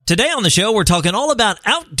Today on the show, we're talking all about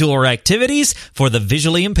outdoor activities for the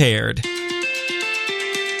visually impaired.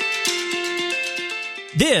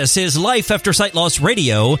 This is Life After Sight Loss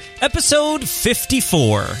Radio, episode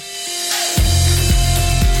 54.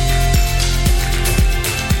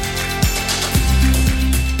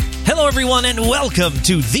 Hello, everyone, and welcome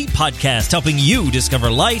to the podcast helping you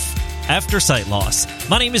discover life after sight loss.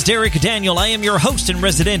 My name is Derek Daniel. I am your host and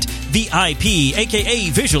resident VIP, aka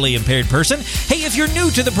visually impaired person. Hey, if you're new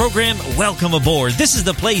to the program, welcome aboard. This is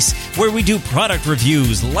the place where we do product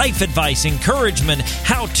reviews, life advice, encouragement,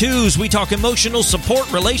 how-tos. We talk emotional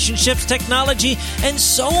support, relationships, technology, and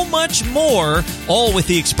so much more, all with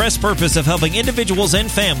the express purpose of helping individuals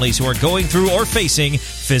and families who are going through or facing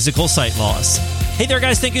physical sight loss. Hey there,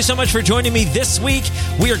 guys. Thank you so much for joining me this week.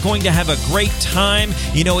 We are going to have a great time.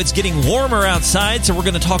 You know, it's getting warmer outside, so we're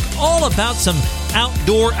going to talk all about some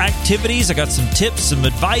outdoor activities. I got some tips, some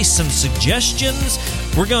advice, some suggestions.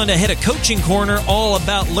 We're going to hit a coaching corner all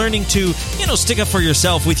about learning to, stick up for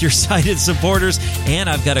yourself with your sighted supporters. And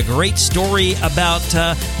I've got a great story about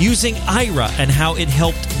using Aira and how it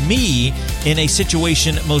helped me in a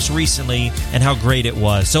situation most recently and how great it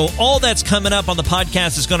was. So all that's coming up on the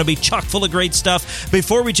podcast is going to be chock full of great stuff.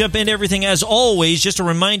 Before we jump into everything, as always, just a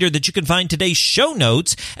reminder that you can find today's show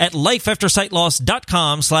notes at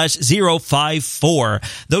lifeaftersightloss.com/054.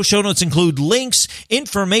 Those show notes include links,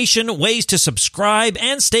 information, ways to subscribe,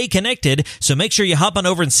 and stay connected. So make sure you hop on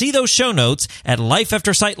over and see those show notes at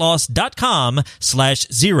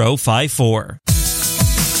lifeaftersightloss.com/054.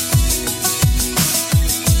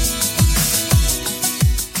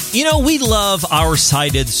 We love our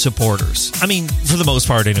sighted supporters. I mean, for the most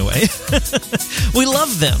part anyway. We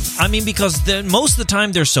love them. I mean, because most of the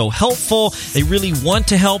time they're so helpful. They really want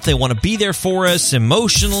to help. They want to be there for us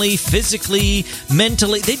emotionally, physically,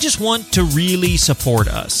 mentally. They just want to really support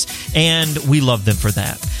us. And we love them for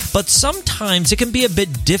that. But sometimes it can be a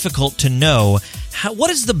bit difficult to know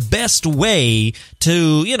what is the best way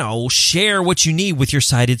to, share what you need with your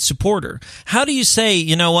sighted supporter? How do you say,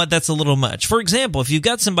 you know what, that's a little much? For example, if you've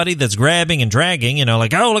got somebody that's grabbing and dragging,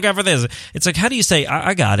 like, oh, look out for this. It's like, how do you say,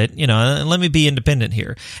 I got it, let me be independent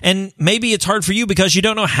here. And maybe it's hard for you because you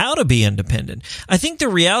don't know how to be independent. I think the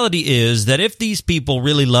reality is that if these people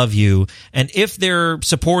really love you and if they're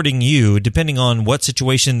supporting you, depending on what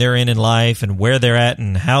situation they're in life and where they're at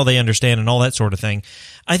and how they understand and all that sort of thing,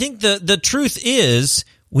 I think the truth is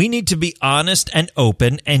we need to be honest and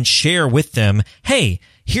open and share with them, hey,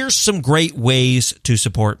 here's some great ways to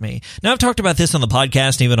support me. Now, I've talked about this on the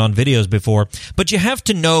podcast and even on videos before, but you have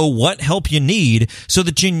to know what help you need so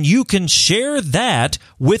that you can share that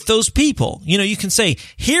with those people. You can say,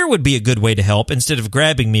 here would be a good way to help instead of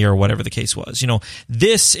grabbing me or whatever the case was.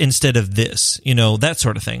 This instead of this, that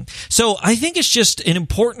sort of thing. So I think it's just an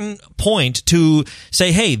important point to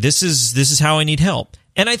say, hey, this is how I need help.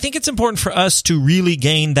 And I think it's important for us to really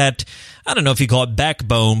gain that, I don't know if you call it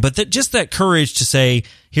backbone, but just that courage to say,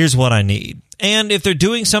 here's what I need. And if they're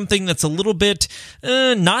doing something that's a little bit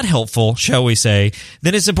not helpful, shall we say,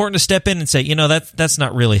 then it's important to step in and say, that's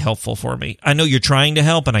not really helpful for me. I know you're trying to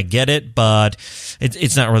help and I get it, but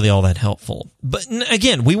it's not really all that helpful. But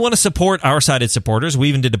again, we want to support our sighted supporters. We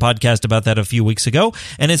even did a podcast about that a few weeks ago,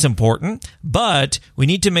 and it's important, but we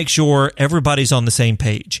need to make sure everybody's on the same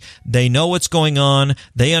page. They know what's going on,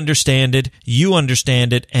 they understand it, you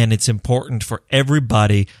understand it, and it's important for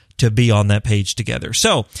everybody to be on that page together.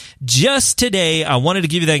 So just today, I wanted to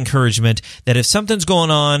give you that encouragement that if something's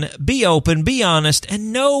going on, be open, be honest,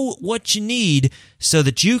 and know what you need so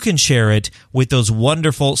that you can share it with those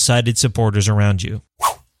wonderful sighted supporters around you.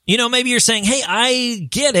 Maybe you're saying, hey, I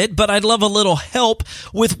get it, but I'd love a little help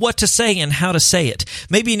with what to say and how to say it.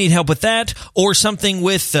 Maybe you need help with that or something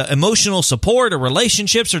with emotional support or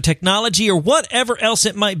relationships or technology or whatever else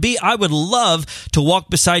it might be. I would love to walk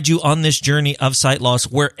beside you on this journey of sight loss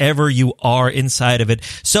wherever you are inside of it.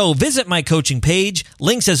 So visit my coaching page.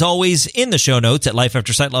 Links, as always, in the show notes at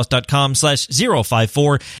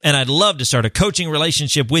lifeaftersightloss.com/054. And I'd love to start a coaching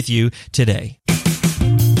relationship with you today.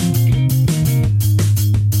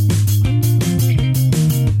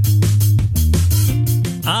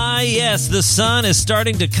 Yes, the sun is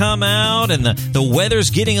starting to come out and the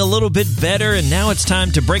weather's getting a little bit better, and now it's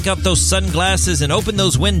time to break out those sunglasses and open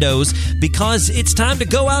those windows because it's time to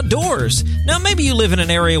go outdoors. Now, maybe you live in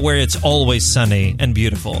an area where it's always sunny and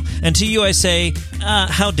beautiful, and to you I say,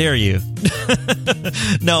 how dare you?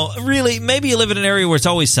 No, really, maybe you live in an area where it's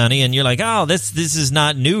always sunny and you're like, oh, this is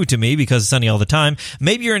not new to me because it's sunny all the time.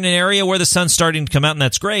 Maybe you're in an area where the sun's starting to come out, and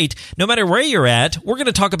that's great. No matter where you're at, we're going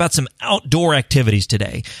to talk about some outdoor activities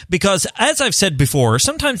today Because as I've said before,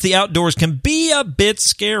 sometimes the outdoors can be a bit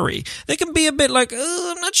scary. They can be a bit like,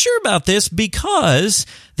 I'm not sure about this because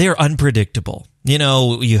they're unpredictable. You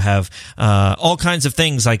know, you have all kinds of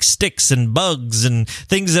things like sticks and bugs and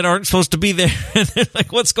things that aren't supposed to be there. And they're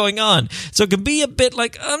like, what's going on? So it can be a bit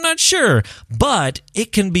like, I'm not sure. But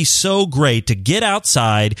it can be so great to get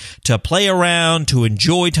outside, to play around, to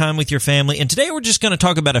enjoy time with your family. And today we're just going to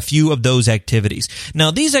talk about a few of those activities. Now,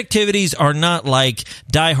 these activities are not like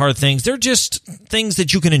die-hard things. They're just things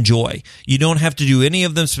that you can enjoy. You don't have to do any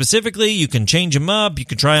of them specifically. You can change them up. You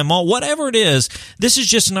can try them all. Whatever it is, this is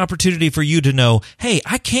just an opportunity for you to know, hey,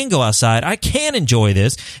 I can go outside, I can enjoy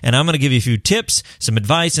this, and I'm going to give you a few tips, some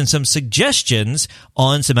advice, and some suggestions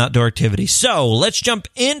on some outdoor activities. So let's jump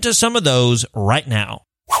into some of those right now.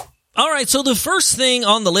 All right, so the first thing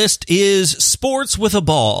on the list is sports with a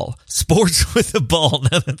ball. Sports with a ball.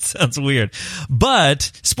 Now that sounds weird. But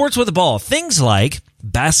sports with a ball. Things like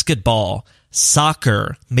basketball,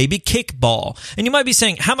 soccer, maybe kickball. And you might be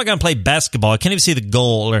saying, how am I going to play basketball? I can't even see the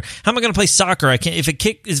goal. Or how am I going to play soccer? I can't, if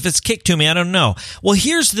it's kicked to me, I don't know. Well,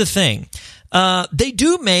 here's the thing. They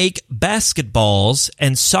do make basketballs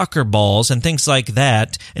and soccer balls and things like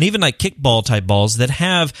that, and even like kickball type balls that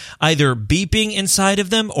have either beeping inside of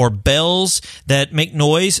them or bells that make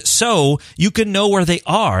noise, so you can know where they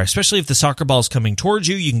are, especially if the soccer ball is coming towards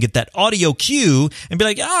you. You can get that audio cue and be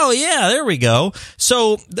like, oh yeah, there we go.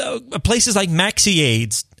 So places like Maxi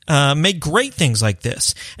Aids make great things like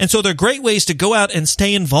this. And so they're great ways to go out and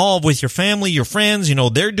stay involved with your family, your friends. You know,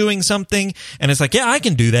 they're doing something and it's like, yeah, I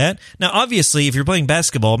can do that. Now, obviously, if you're playing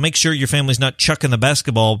basketball, make sure your family's not chucking the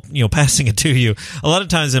basketball, you know, passing it to you. A lot of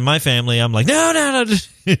times in my family, I'm like, no,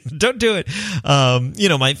 don't do it. You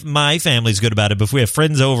know, my family's good about it, but if we have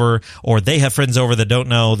friends over or they have friends over that don't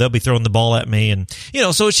know, they'll be throwing the ball at me. And, you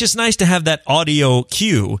know, so it's just nice to have that audio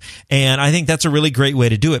cue. And I think that's a really great way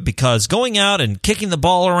to do it because going out and kicking the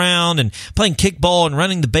ball around and playing kickball and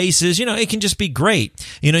running the bases, you know, it can just be great.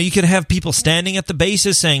 You know, you could have people standing at the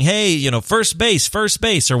bases saying, hey, you know, first base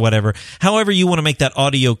or whatever. However you want to make that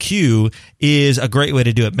audio cue is a great way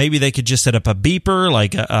to do it. Maybe they could just set up a beeper,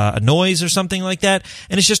 like a noise or something like that.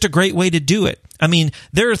 And it's just a great way to do it. I mean,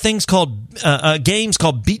 there are things called games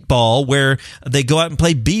called beat ball where they go out and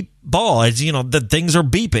play beat ball. As you know, the things are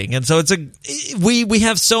beeping, and so we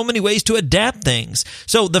have so many ways to adapt things.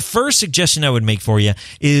 So the first suggestion I would make for you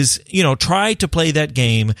is, you know, try to play that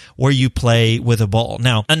game where you play with a ball.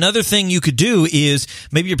 Now, another thing you could do is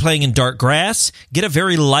maybe you're playing in dark grass, get a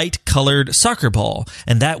very light colored soccer ball,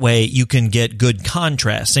 and that way you can get good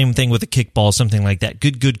contrast. Same thing with a kickball, something like that.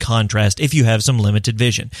 Good contrast if you have some limited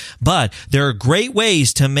vision. But there are great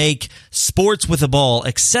ways to make sports with a ball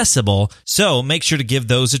accessible, so make sure to give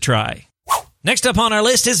those a try. Next up on our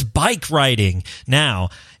list is bike riding. Now,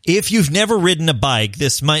 if you've never ridden a bike,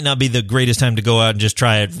 this might not be the greatest time to go out and just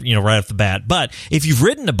try it, you know, right off the bat. But if you've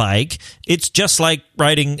ridden a bike, it's just like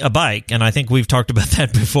riding a bike. And I think we've talked about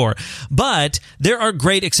that before. But there are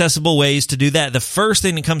great accessible ways to do that. The first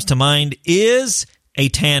thing that comes to mind is a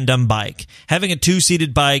tandem bike. Having a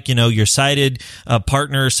two-seated bike, you know, your sighted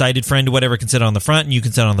partner, sighted friend, whatever, can sit on the front and you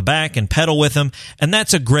can sit on the back and pedal with them. And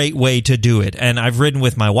that's a great way to do it. And I've ridden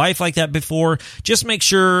with my wife like that before. Just make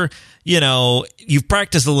sure, you know, you've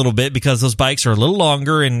practiced a little bit because those bikes are a little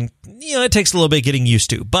longer and, you know, it takes a little bit getting used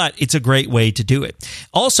to, but it's a great way to do it.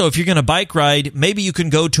 Also, if you're going to bike ride, maybe you can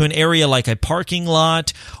go to an area like a parking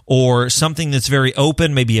lot or something that's very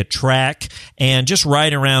open, maybe a track, and just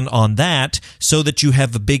ride around on that so that you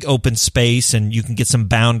have a big open space and you can get some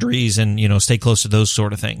boundaries and, you know, stay close to those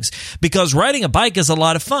sort of things. Because riding a bike is a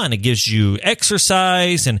lot of fun. It gives you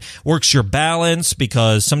exercise and works your balance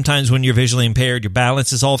because sometimes when you're visually impaired, your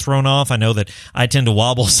balance is all thrown off. I know that I tend to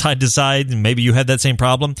wobble side to side, and maybe you had that same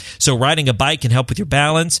problem. So riding a bike can help with your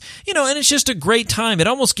balance, you know, and it's just a great time. It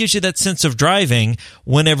almost gives you that sense of driving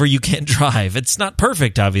whenever you can't drive. It's not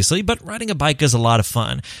perfect, obviously, but riding a bike is a lot of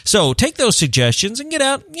fun. So take those suggestions and get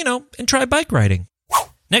out, you know, and try bike riding.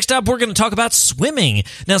 Next up, we're going to talk about swimming.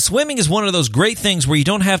 Now, swimming is one of those great things where you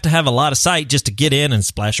don't have to have a lot of sight just to get in and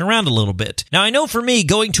splash around a little bit. Now, I know for me,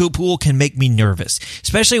 going to a pool can make me nervous,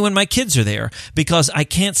 especially when my kids are there, because I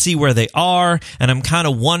can't see where they are, and I'm kind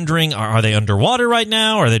of wondering, are they underwater right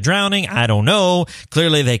now? Are they drowning? I don't know.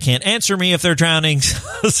 Clearly, they can't answer me if they're drowning,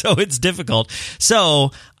 so it's difficult.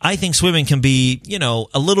 So I think swimming can be, you know,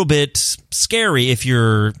 a little bit scary if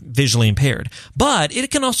you're visually impaired, but it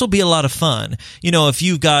can also be a lot of fun. You know, if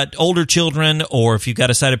you you've got older children or if you've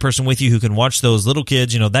got a sighted person with you who can watch those little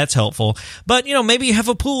kids, that's helpful. But, maybe you have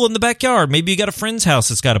a pool in the backyard. Maybe you got a friend's house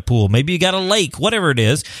that's got a pool. Maybe you got a lake, whatever it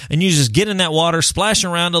is, and you just get in that water, splash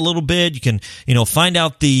around a little bit. You can, find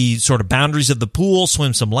out the sort of boundaries of the pool,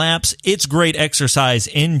 swim some laps. It's great exercise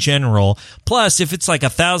in general. Plus, if it's like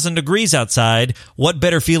 1,000 degrees outside, what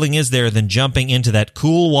better feeling is there than jumping into that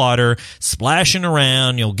cool water, splashing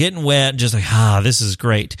around, getting wet, just like, this is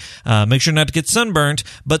great. Make sure not to get sunburnt,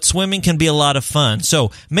 but swimming can be a lot of fun.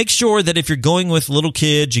 So make sure that if you're going with little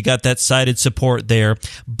kids, you got that sighted support there.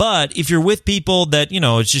 But if you're with people that,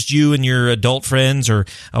 it's just you and your adult friends or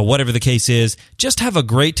whatever the case is, just have a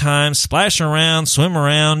great time, splash around, swim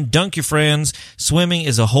around, dunk your friends. Swimming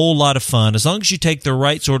is a whole lot of fun as long as you take the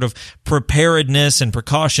right sort of preparedness and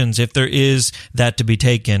precautions if there is that to be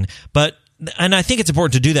taken. And I think it's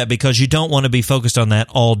important to do that because you don't want to be focused on that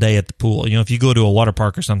all day at the pool. If you go to a water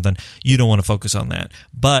park or something, you don't want to focus on that.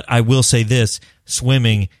 But I will say this,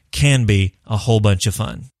 swimming can be a whole bunch of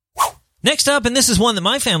fun. Next up, and this is one that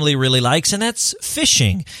my family really likes, and that's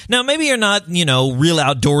fishing. Now, maybe you're not, real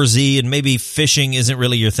outdoorsy, and maybe fishing isn't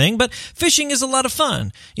really your thing, but fishing is a lot of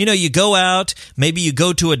fun. You go out, maybe you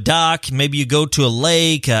go to a dock, maybe you go to a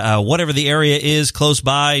lake, whatever the area is close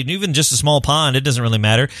by, even just a small pond, it doesn't really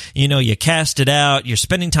matter. You cast it out, you're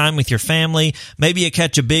spending time with your family, maybe you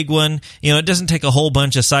catch a big one. It doesn't take a whole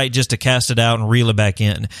bunch of sight just to cast it out and reel it back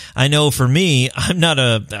in. I know for me, I'm not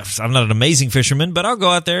an amazing fisherman, but I'll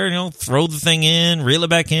go out there, throw the thing in, reel it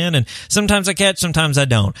back in, and sometimes I catch, sometimes I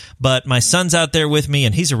don't. But my son's out there with me,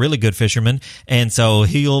 and he's a really good fisherman, and so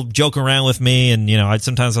he'll joke around with me, and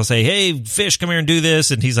sometimes I'll say, "Hey, fish, come here and do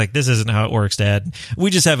this," and he's like, "This isn't how it works, Dad." We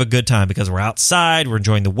just have a good time because we're outside, we're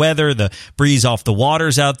enjoying the weather, the breeze off the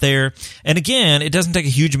water's out there, and again, it doesn't take a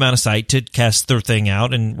huge amount of sight to cast the thing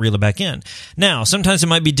out and reel it back in. Now, sometimes it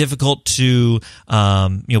might be difficult to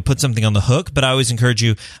put something on the hook, but I always encourage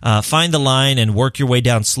you find the line and work your way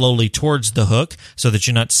down slowly towards the hook so that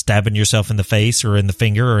you're not stabbing yourself in the face or in the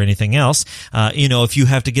finger or anything else. If you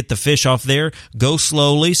have to get the fish off there, go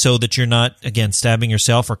slowly so that you're not, again, stabbing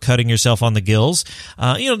yourself or cutting yourself on the gills.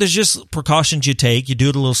 There's just precautions you take. You do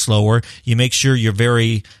it a little slower. You make sure you're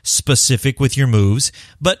very specific with your moves.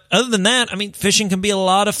 But other than that, fishing can be a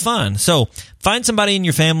lot of fun. So find somebody in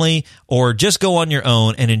your family or just go on your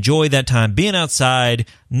own and enjoy that time being outside,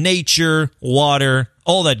 nature, water,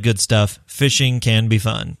 all that good stuff. Fishing can be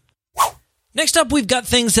fun. Next up, we've got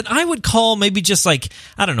things that I would call maybe just like,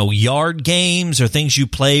 yard games or things you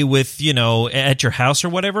play with, at your house or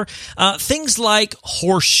whatever. Things like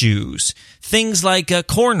horseshoes. Things like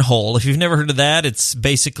cornhole. If you've never heard of that, it's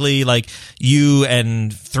basically like you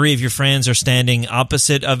and three of your friends are standing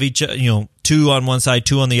opposite of each, two on one side,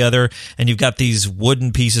 two on the other, and you've got these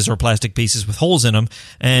wooden pieces or plastic pieces with holes in them,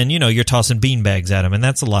 and, you're tossing beanbags at them, and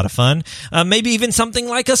that's a lot of fun. Maybe even something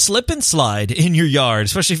like a slip and slide in your yard,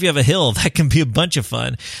 especially if you have a hill. That can be a bunch of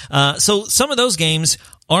fun. So some of those games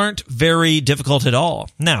aren't very difficult at all.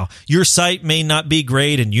 Now, your sight may not be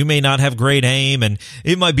great and you may not have great aim and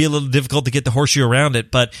it might be a little difficult to get the horseshoe around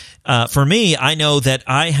it, but for me, I know that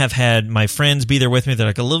I have had my friends be there with me. They're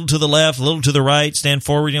like a little to the left, a little to the right, stand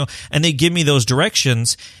forward, and they give me those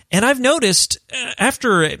directions. And I've noticed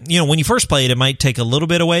after, when you first play it, it might take a little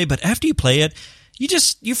bit away, but after you play it,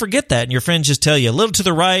 you forget that, and your friends just tell you a little to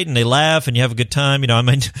the right, and they laugh, and you have a good time.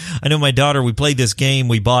 I know my daughter, we played this game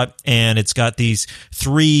we bought, and it's got these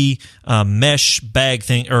 3 mesh bag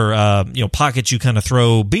thing, or pockets you kind of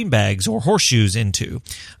throw beanbags or horseshoes into.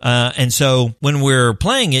 And so when we're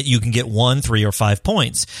playing it, you can get 1, 3, or 5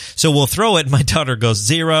 points. So we'll throw it, and my daughter goes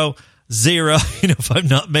 0, if I'm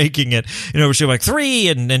not making it, she'll be like 3,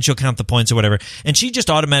 and then she'll count the points or whatever. And she just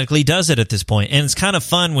automatically does it at this point. And it's kind of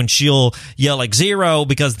fun when she'll yell like 0,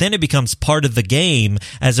 because then it becomes part of the game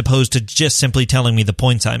as opposed to just simply telling me the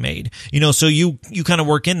points I made. So you kind of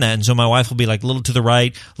work in that. And so my wife will be like a little to the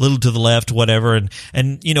right, a little to the left, whatever.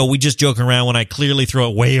 And we just joke around when I clearly throw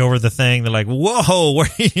it way over the thing. They're like, whoa, what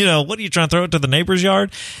are you trying to throw it to the neighbor's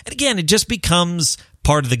yard? And again, it just becomes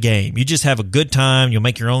part of the game. You just have a good time. You'll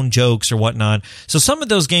make your own jokes or whatnot. So some of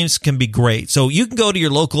those games can be great. So you can go to your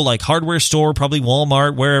local hardware store, probably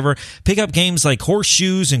Walmart, wherever, pick up games like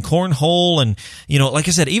horseshoes and cornhole and, like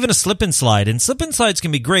I said, even a slip and slide. And slip and slides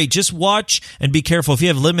can be great. Just watch and be careful. If you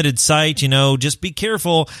have limited sight, just be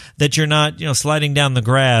careful that you're not, sliding down the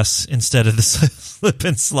grass instead of the slip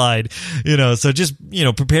and slide, so just,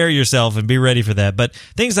 prepare yourself and be ready for that. But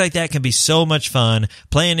things like that can be so much fun,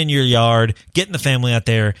 playing in your yard, getting the family out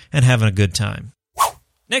there and having a good time.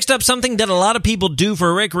 Next up, something that a lot of people do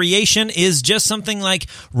for recreation is just something like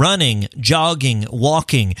running, jogging,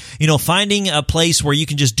 walking. Finding a place where you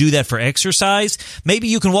can just do that for exercise. Maybe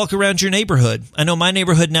you can walk around your neighborhood. I know my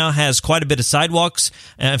neighborhood now has quite a bit of sidewalks.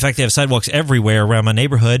 In fact, they have sidewalks everywhere around my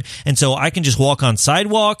neighborhood. And so I can just walk on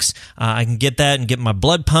sidewalks. I can get that and get my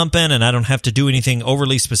blood pumping, and I don't have to do anything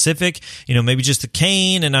overly specific. Maybe just a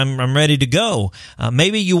cane and I'm ready to go.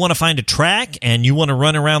 Maybe you want to find a track and you want to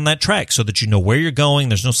run around that track so that you know where you're going.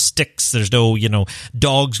 There's no sticks. There's no,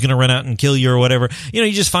 dogs going to run out and kill you or whatever. You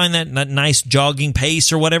just find that nice jogging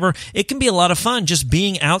pace or whatever. It can be a lot of fun just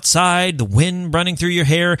being outside, the wind running through your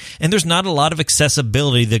hair, and there's not a lot of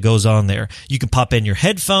accessibility that goes on there. You can pop in your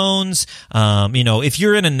headphones. If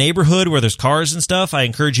you're in a neighborhood where there's cars and stuff, I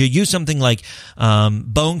encourage you to use something like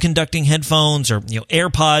bone conducting headphones or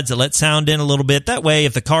AirPods that let sound in a little bit. That way,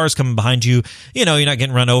 if the car's coming behind you, you're not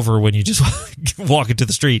getting run over when you just walk into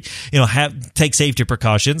the street. Take safety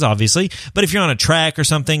precautions, obviously. But if you're on a track or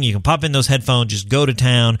something, you can pop in those headphones, just go to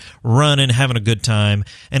town, running, having a good time.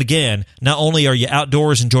 And again, not only are you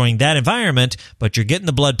outdoors enjoying that environment, but you're getting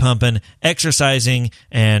the blood pumping, exercising,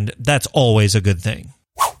 and that's always a good thing.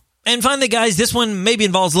 And finally, guys, this one maybe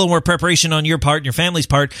involves a little more preparation on your part and your family's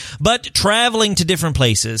part, but traveling to different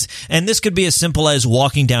places. And this could be as simple as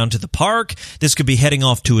walking down to the park. This could be heading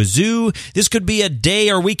off to a zoo. This could be a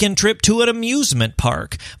day or weekend trip to an amusement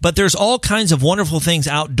park. But there's all kinds of wonderful things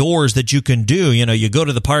outdoors that you can do. You go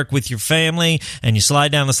to the park with your family and you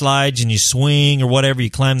slide down the slides and you swing or whatever,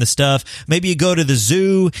 you climb the stuff. Maybe you go to the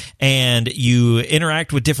zoo and you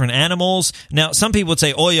interact with different animals. Now, some people would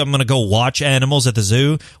say, I'm going to go watch animals at the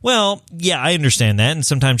zoo. Well, yeah, I understand that, and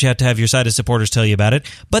sometimes you have to have your sighted supporters tell you about it,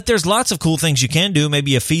 but there's lots of cool things you can do.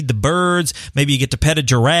 Maybe you feed the birds, maybe you get to pet a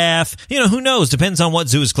giraffe, who knows, depends on what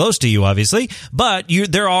zoo is close to you, obviously, but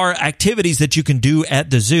there are activities that you can do at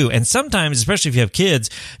the zoo, and sometimes, especially if you have kids,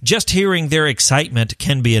 just hearing their excitement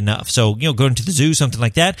can be enough. So, going to the zoo, something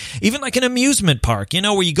like that, even like an amusement park,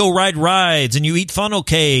 where you go ride rides, and you eat funnel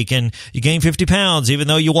cake, and you gain 50 pounds, even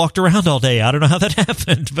though you walked around all day. I don't know how that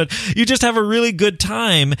happened, but you just have a really good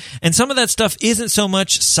time. And some of that stuff isn't so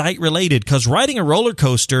much sight related, because riding a roller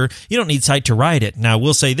coaster, you don't need sight to ride it. Now, I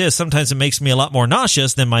will say this, sometimes it makes me a lot more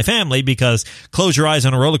nauseous than my family, because close your eyes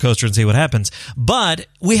on a roller coaster and see what happens. But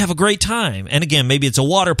we have a great time. And again, maybe it's a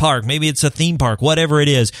water park, maybe it's a theme park, whatever it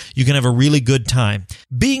is, you can have a really good time.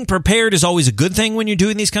 Being prepared is always a good thing when you're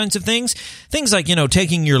doing these kinds of things. Things like,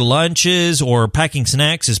 taking your lunches or packing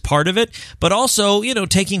snacks is part of it, but also,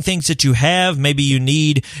 taking things that you have. Maybe you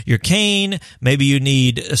need your cane, maybe you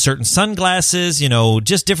need certain sunglasses,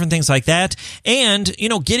 just different things like that. And,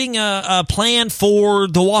 getting a plan for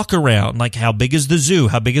the walk around, like how big is the zoo,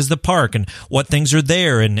 how big is the park, and what things are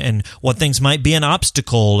there, and what things might be an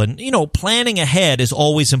obstacle. And, planning ahead is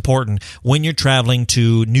always important when you're traveling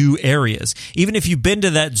to new areas. Even if you've been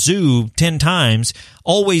to that zoo 10 times,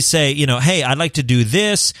 always say, hey, I'd like to do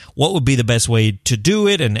this. What would be the best way to do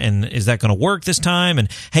it? And is that going to work this time? And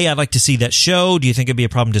hey, I'd like to see that show. Do you think it'd be a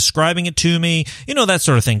problem describing it to me? That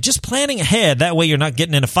sort of thing. Just planning ahead. That way you're not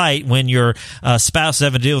getting in a fight when your spouse is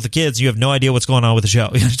having to deal with the kids. You have no idea what's going on with the show.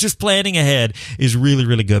 Just planning ahead is really,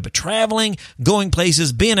 really good. But traveling, going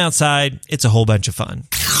places, being outside, it's a whole bunch of fun.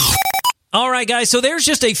 All right, guys, so there's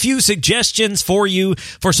just a few suggestions for you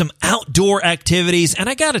for some outdoor activities. And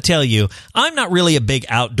I got to tell you, I'm not really a big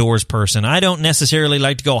outdoors person. I don't necessarily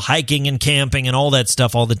like to go hiking and camping and all that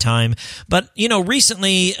stuff all the time. But,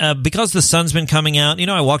 recently, because the sun's been coming out,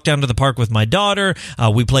 I walked down to the park with my daughter.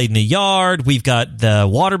 We played in the yard. We've got the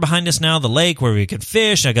water behind us now, the lake where we can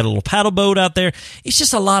fish. I got a little paddle boat out there. It's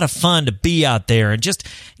just a lot of fun to be out there and just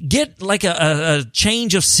get like a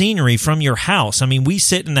change of scenery from your house. I mean, we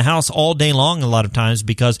sit in the house all day long a lot of times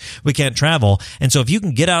because we can't travel. And so if you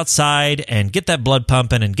can get outside and get that blood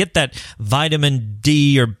pumping and get that vitamin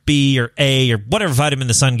D or B or A or whatever vitamin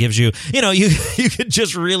the sun gives you, you could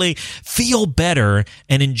just really feel better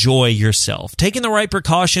and enjoy yourself. Taking the right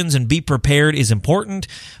precautions and be prepared is important,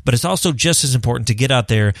 but it's also just as important to get out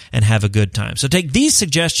there and have a good time. So take these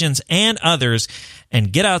suggestions and others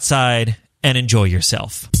and get outside and enjoy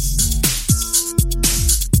yourself.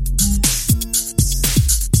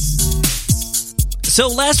 So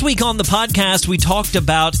last week on the podcast, we talked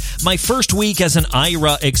about my first week as an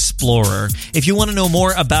Aira explorer. If you want to know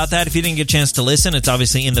more about that, if you didn't get a chance to listen, it's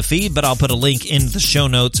obviously in the feed, but I'll put a link in the show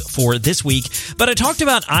notes for this week. But I talked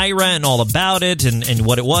about Aira and all about it and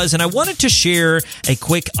what it was, and I wanted to share a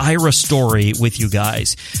quick Aira story with you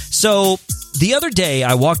guys. So The other day,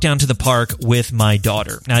 I walked down to the park with my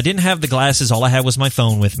daughter. Now, I didn't have the glasses. All I had was my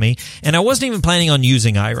phone with me, and I wasn't even planning on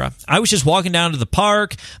using Ira. I was just walking down to the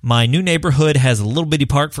park. My new neighborhood has a little bitty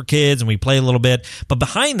park for kids, and we play a little bit. But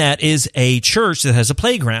behind that is a church that has a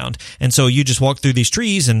playground, and so you just walk through these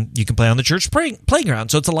trees, and you can play on the church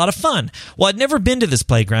playground, so it's a lot of fun. Well, I'd never been to this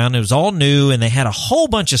playground. It was all new, and they had a whole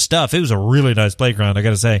bunch of stuff. It was a really nice playground, I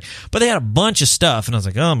gotta say. But they had a bunch of stuff, and I was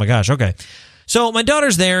like, oh my gosh, okay. So my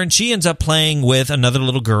daughter's there, and she ends up playing with another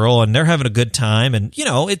little girl, and they're having a good time, and,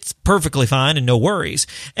 it's perfectly fine and no worries.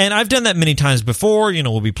 And I've done that many times before.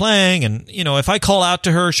 We'll be playing, and, if I call out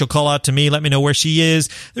to her, she'll call out to me, let me know where she is.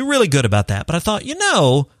 They're really good about that. But I thought,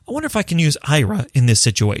 I wonder if I can use Ira in this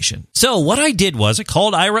situation. So what I did was I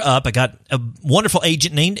called Ira up. I got a wonderful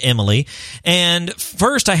agent named Emily. And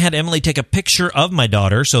first I had Emily take a picture of my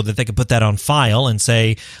daughter so that they could put that on file and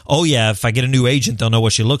say, oh yeah, if I get a new agent, they'll know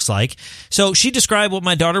what she looks like. So she described what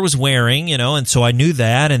my daughter was wearing, and so I knew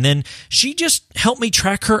that. And then she just helped me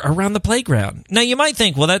track her around the playground. Now you might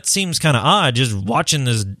think, well, that seems kind of odd just watching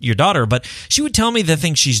your daughter, but she would tell me the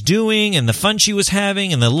things she's doing and the fun she was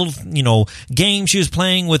having and the little, game she was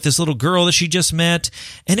playing with this little girl that she just met,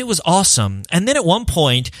 and it was awesome. And then at one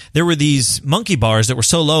point, there were these monkey bars that were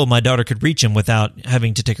so low my daughter could reach them without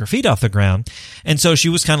having to take her feet off the ground, and so she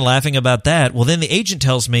was kind of laughing about that. Well, then the agent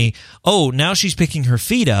tells me, oh, now she's picking her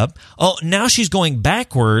feet up. Oh, now she's going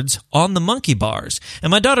backwards on the monkey bars. And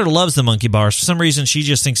my daughter loves the monkey bars. For some reason, she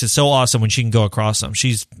just thinks it's so awesome when she can go across them.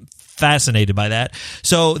 She's fascinated by that.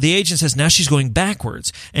 So the agent says now she's going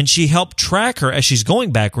backwards, and she helped track her as she's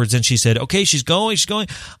going backwards, and she said, okay, she's going.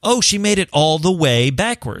 Oh, she made it all the way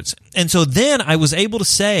backwards. And so then I was able to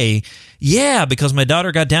say, yeah, because my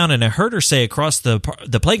daughter got down and I heard her say across the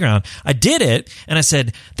playground, I did it. And I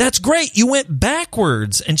said, that's great. You went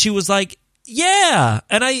backwards. And she was like, yeah.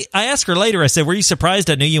 And I asked her later, I said, were you surprised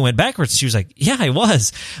I knew you went backwards? She was like, yeah, I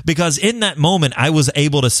was. Because in that moment, I was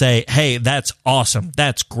able to say, hey, that's awesome.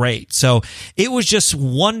 That's great. So it was just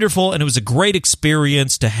wonderful. And it was a great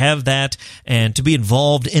experience to have that and to be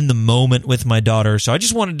involved in the moment with my daughter. So I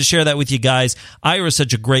just wanted to share that with you guys. Ira is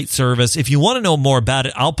such a great service. If you want to know more about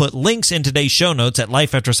it, I'll put links in today's show notes at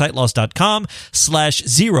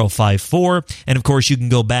lifeaftersightloss.com/054. And of course, you can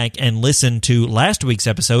go back and listen to last week's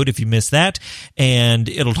episode if you missed that. And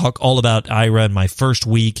it'll talk all about Ira and my first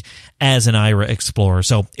week as an Ira Explorer.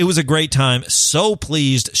 So it was a great time. So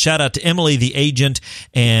pleased. Shout out to Emily, the agent,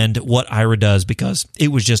 and what Ira does, because it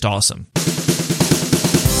was just awesome.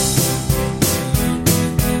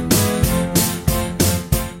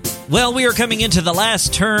 Well, we are coming into the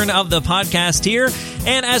last turn of the podcast here.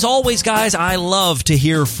 And as always, guys, I love to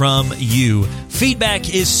hear from you.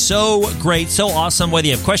 Feedback is so great, so awesome, whether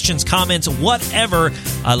you have questions, comments, whatever.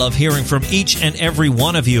 I love hearing from each and every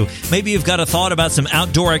one of you. Maybe you've got a thought about some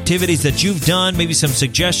outdoor activities that you've done, maybe some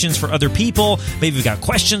suggestions for other people, maybe you've got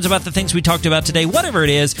questions about the things we talked about today. Whatever it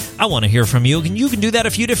is, I want to hear from you, and you can do that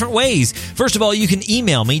a few different ways. First of all, you can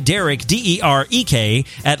email me, Derek, D-E-R-E-K,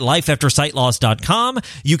 at lifeaftersightloss.com.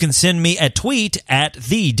 You can send me a tweet at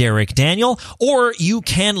 @TheDerekDaniel, or you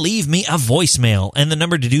can leave me a voicemail, and the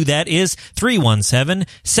number to do that is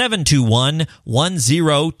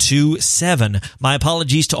 317-721-1027. My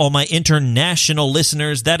apologies to all my international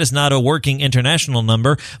listeners. That is not a working international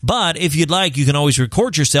number, but if you'd like, you can always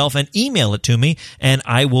record yourself and email it to me, and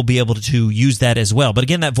I will be able to use that as well. But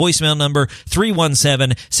again, that voicemail number,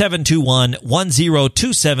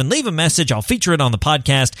 317-721-1027. Leave a message. I'll feature it on the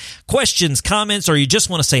podcast. Questions, comments, or you just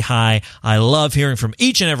want to say hi. I love hearing from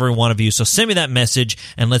each and every one of you, so send me that message,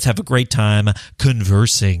 and let's have a great time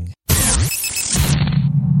conversing.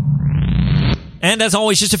 And as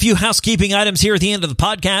always, just a few housekeeping items here at the end of the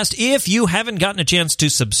podcast. If you haven't gotten a chance to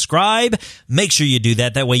subscribe, make sure you do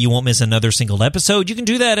that. That way you won't miss another single episode. You can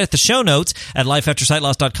do that at the show notes at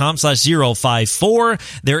lifeaftersightloss.com/054.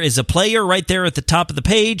 There is a player right there at the top of the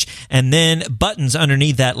page, and then buttons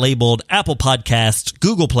underneath that labeled Apple Podcasts,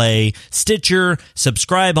 Google Play, Stitcher,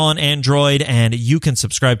 subscribe on Android, and you can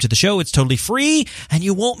subscribe to the show. It's totally free, and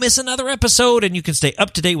you won't miss another episode, and you can stay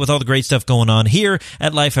up to date with all the great stuff going on here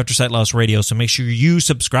at Life After Sight Loss Radio. So make sure you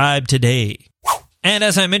subscribe today. And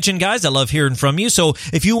as I mentioned, guys, I love hearing from you. So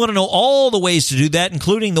if you want to know all the ways to do that,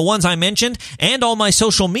 including the ones I mentioned, and all my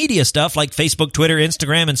social media stuff like Facebook, Twitter,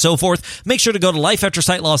 Instagram, and so forth, make sure to go to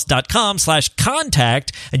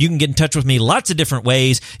lifeaftersightloss.com/contact, and you can get in touch with me lots of different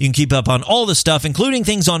ways. You can keep up on all the stuff, including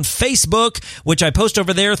things on Facebook, which I post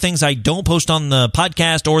over there, things I don't post on the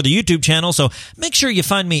podcast or the YouTube channel. So make sure you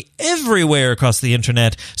find me everywhere across the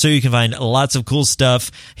internet so you can find lots of cool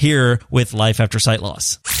stuff here with Life After Sight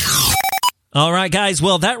Loss. All right, guys.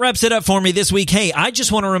 Well, that wraps it up for me this week. Hey, I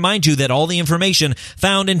just want to remind you that all the information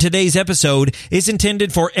found in today's episode is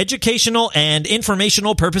intended for educational and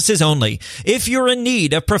informational purposes only. If you're in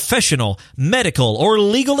need of professional, medical, or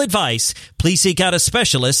legal advice, please seek out a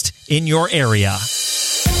specialist in your area.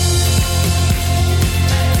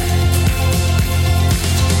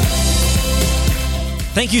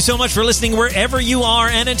 Thank you so much for listening wherever you are,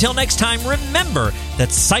 and until next time, remember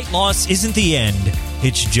that sight loss isn't the end.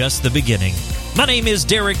 It's just the beginning. My name is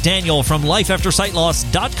Derek Daniel from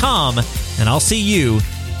LifeAfterSightLoss.com, and I'll see you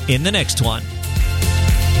in the next one.